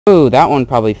Oh, that one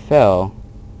probably fell.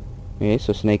 Okay,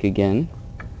 so snake again.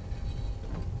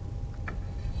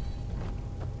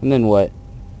 And then what?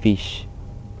 Fish.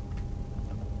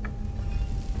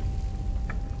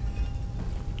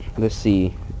 Let's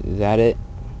see. Is that it?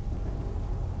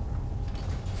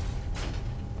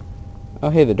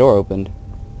 Oh, hey, the door opened.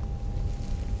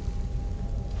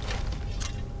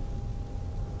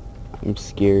 I'm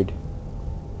scared.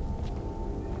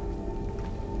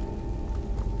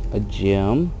 A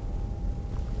gem.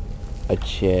 A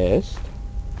chest.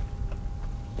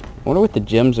 I wonder what the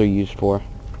gems are used for.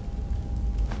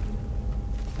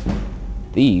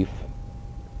 Thief.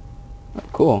 Oh,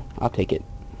 cool. I'll take it.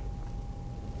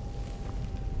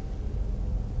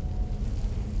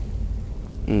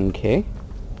 Okay.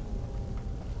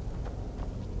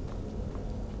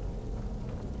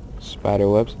 Spider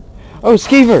webs. Oh,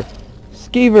 skeever!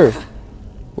 Skeever!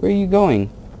 Where are you going?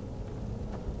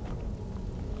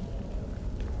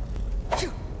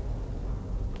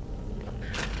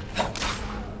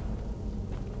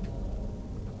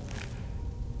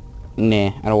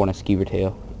 Nah, I don't want a skeever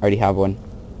tail. I already have one.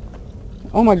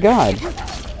 Oh my god!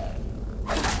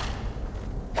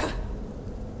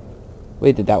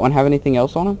 Wait, did that one have anything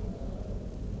else on him?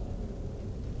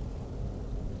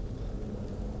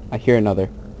 I hear another.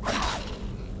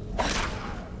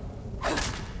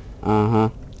 Uh-huh.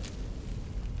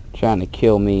 Trying to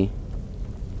kill me.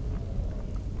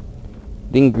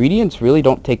 The ingredients really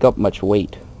don't take up much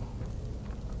weight.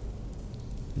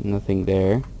 Nothing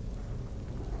there.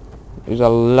 There's a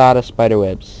lot of spider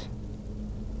webs.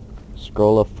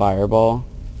 Scroll of fireball.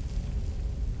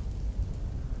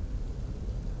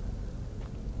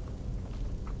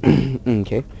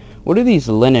 Okay. What do these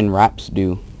linen wraps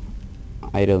do?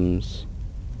 Items.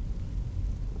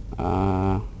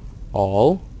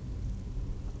 All.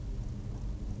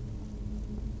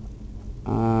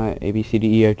 A, B, C,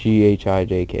 D, E, F, G, H, I,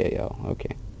 J, K, L.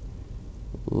 Okay.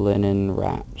 Linen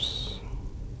wraps.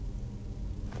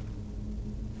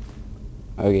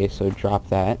 Okay, so drop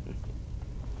that.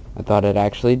 I thought it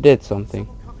actually did something.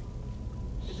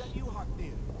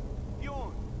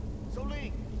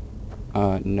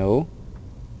 No.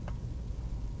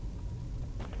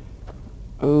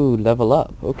 Oh, level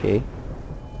up. Okay.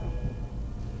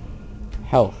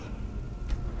 Health.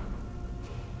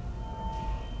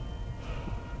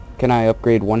 Can I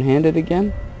upgrade one-handed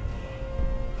again?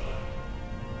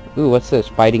 Ooh, what's this?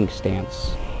 Fighting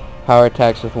stance. Power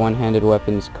attacks with one-handed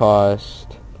weapons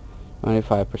cost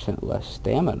 25% less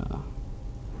stamina.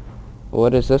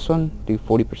 What is this one? Do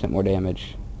 40% more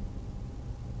damage.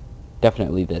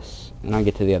 Definitely this. And I'll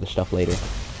get to the other stuff later.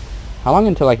 How long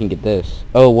until I can get this?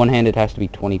 Oh, one-handed has to be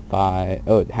 25.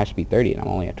 Oh, it has to be 30 and I'm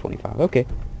only at 25. Okay.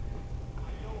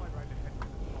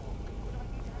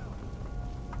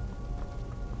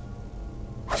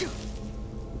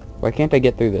 Why can't I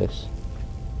get through this?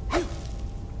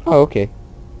 Oh, okay.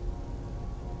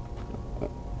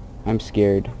 I'm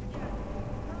scared.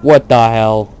 What the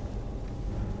hell?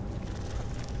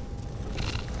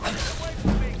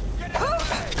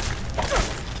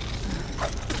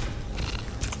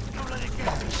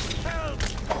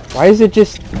 Why is it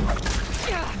just...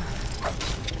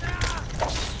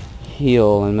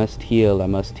 Heal, I must heal, I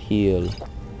must heal.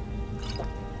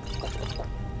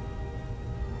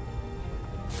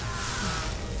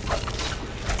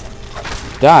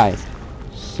 Die.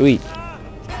 Sweet.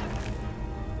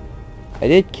 I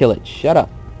did kill it. Shut up.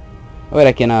 Oh, wait,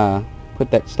 I can put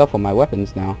that stuff on my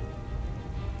weapons now.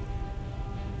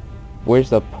 Where's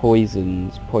the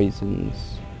poisons?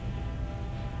 Poisons.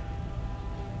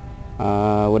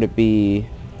 Would it be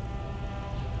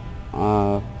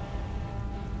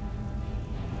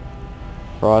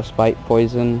frostbite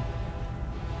poison?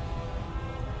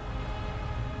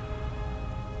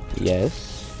 Yes.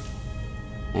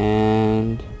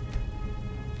 And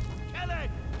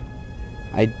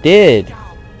I did.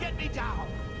 Get me down.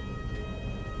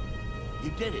 You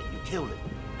did it. You killed it.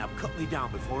 Now cut me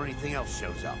down before anything else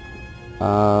shows up.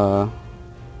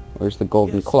 Where's the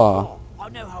golden Yes, claw? I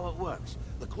know how it works.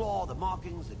 The claw, the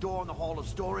markings, the door in the Hall of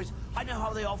Stories. I know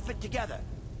how they all fit together.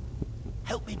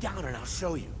 Help me down and I'll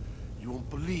show you. You won't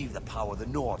believe the power the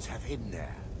Nords have hidden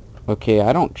there. Okay,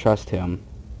 I don't trust him.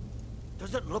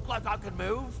 Does it look like I can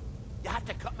move? You have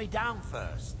to cut me down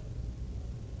first.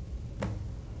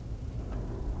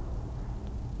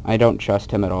 I don't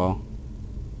trust him at all.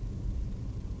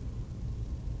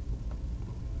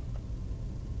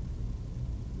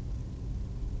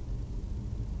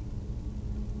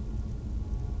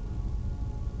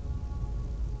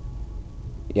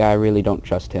 Yeah, I really don't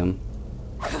trust him.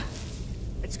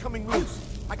 It's coming loose.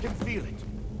 I can feel it.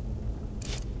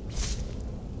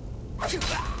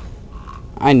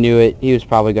 I knew it. He was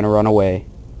probably going to run away.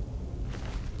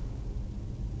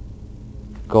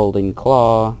 Golden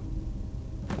claw.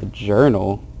 A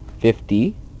journal.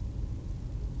 50.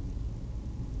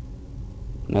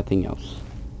 Nothing else.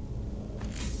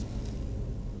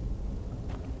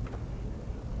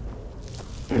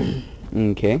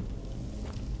 Okay.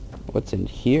 What's in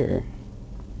here?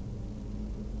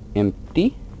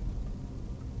 Empty.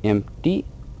 Empty.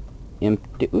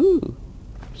 Empty. Ooh.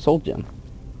 Soul gem.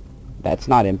 That's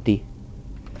not empty.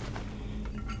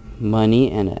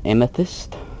 Money and an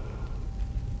amethyst.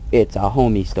 It's a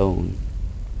homie stone.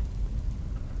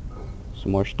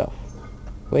 Some more stuff.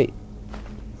 Wait.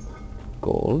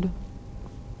 Gold.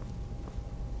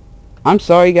 I'm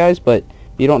sorry guys, but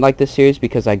if you don't like this series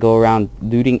because I go around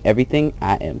looting everything,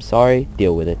 I am sorry.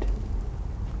 Deal with it.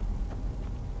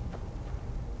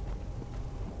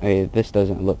 Hey, this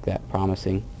doesn't look that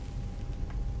promising.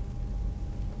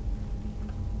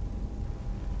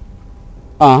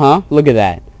 Uh-huh. Look at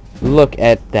that. Look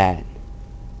at that.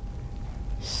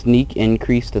 Sneak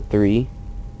increase to 3.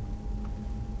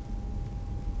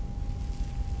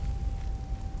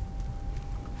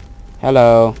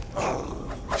 Hello.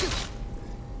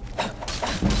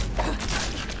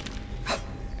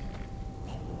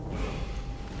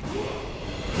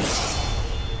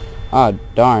 Ah,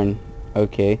 darn.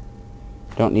 Okay.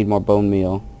 Don't need more bone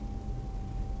meal.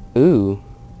 Ooh.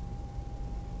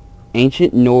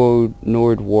 Ancient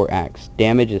Nord War Axe.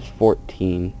 Damage is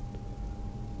 14.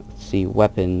 Let's see.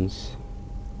 Weapons.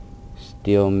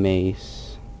 Steel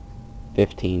mace.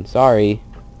 15. Sorry.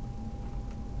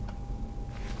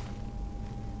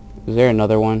 Is there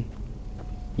another one?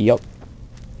 Yup.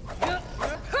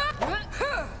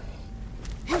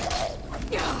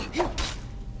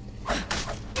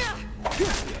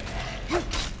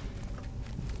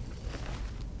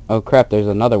 Oh crap, there's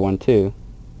another one too.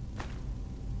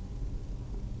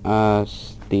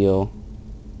 Steel.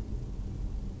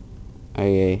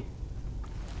 Okay.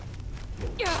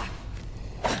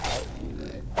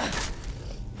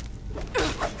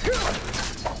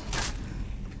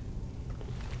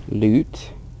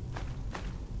 Loot.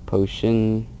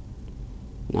 Potion.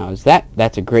 Now is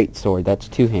that's a great sword. That's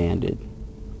two-handed.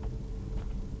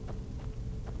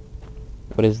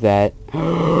 What is that?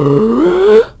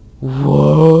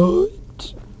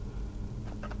 What?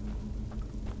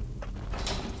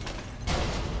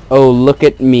 Oh, look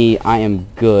at me. I am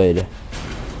good.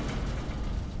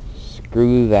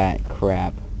 Screw that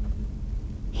crap.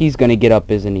 He's gonna get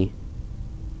up, isn't he?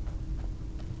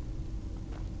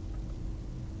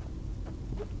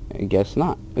 I guess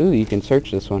not. Ooh, you can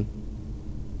search this one.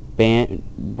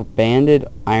 Banded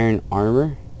iron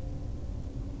armor.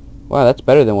 Wow, that's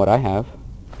better than what I have.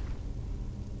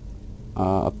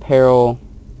 Apparel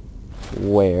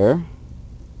wear.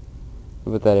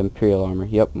 What about that imperial armor?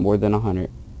 Yep, more than 100.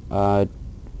 How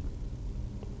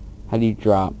do you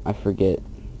drop? I forget.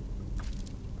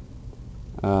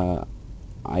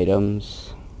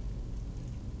 Items.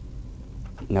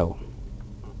 No.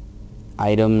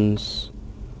 Items.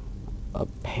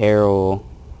 Apparel.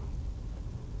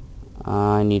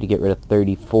 I need to get rid of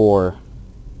 34.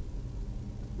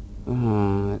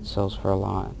 That sells for a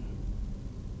lot.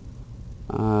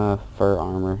 Fur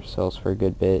armor sells for a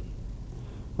good bit.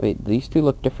 Wait, these two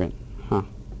look different. Huh.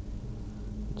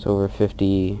 It's over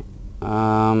 50.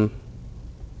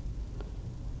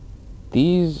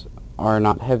 These are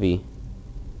not heavy.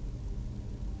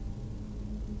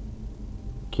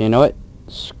 Okay, you know what?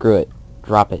 Screw it.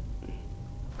 Drop it.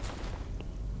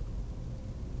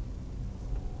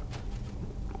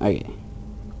 Okay.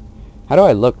 How do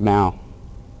I look now?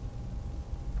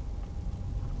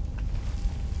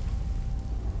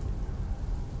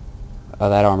 Oh,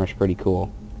 that armor's pretty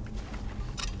cool.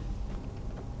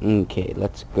 Okay,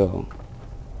 let's go.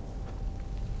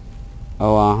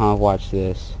 Oh, uh-huh, watch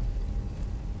this.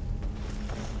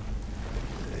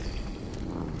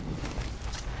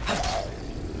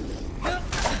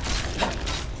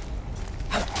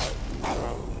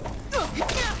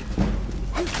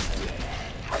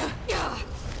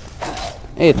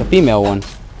 Hey, it's a female one.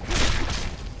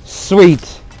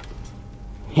 Sweet!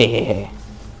 Hehehe.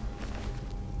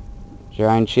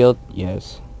 Giant shield?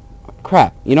 Yes.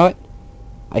 Crap. You know what?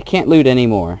 I can't loot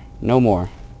anymore. No more.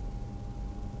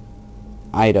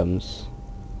 Items.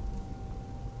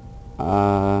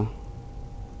 Iron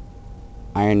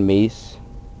mace.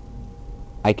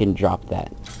 I can drop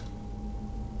that.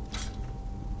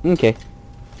 Okay.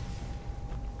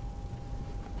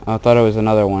 I thought it was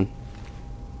another one.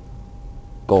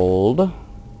 Gold.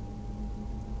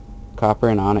 Copper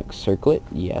and onyx circlet?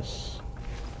 Yes.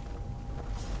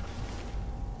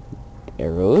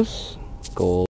 Arrows. Gold.